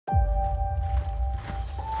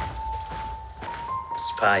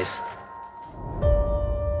Spies.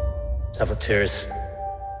 Saboteurs.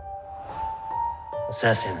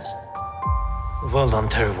 Assassins. We've all done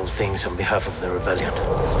terrible things on behalf of the rebellion.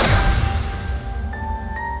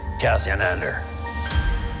 Cassian Andor.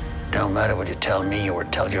 Don't matter what you tell me or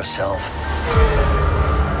tell yourself.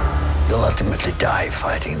 You'll ultimately die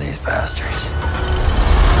fighting these bastards.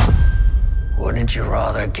 Wouldn't you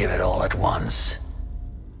rather give it all at once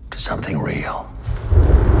to something real?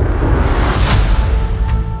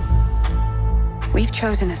 We've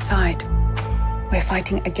chosen a side. We're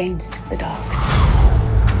fighting against the dark.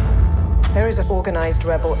 There is an organized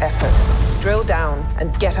rebel effort. Drill down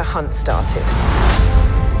and get a hunt started.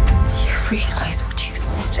 You realize what you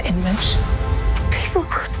set in motion? People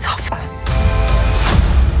will suffer.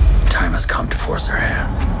 Time has come to force their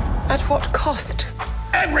hand. At what cost?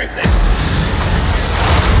 Everything!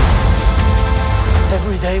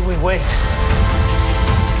 Every day we wait,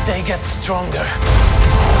 they get stronger.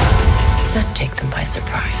 Let's take them by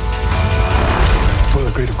surprise. For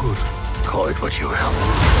the greater good. Call it what you will.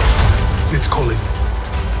 Let's call it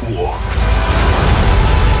war.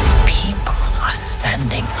 People are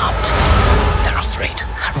standing up. They're afraid.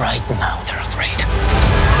 Right now, they're afraid.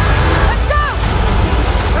 Let's go!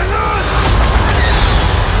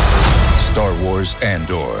 Star Wars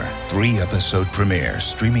Andor, 3-episode premiere,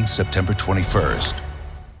 streaming September 21st.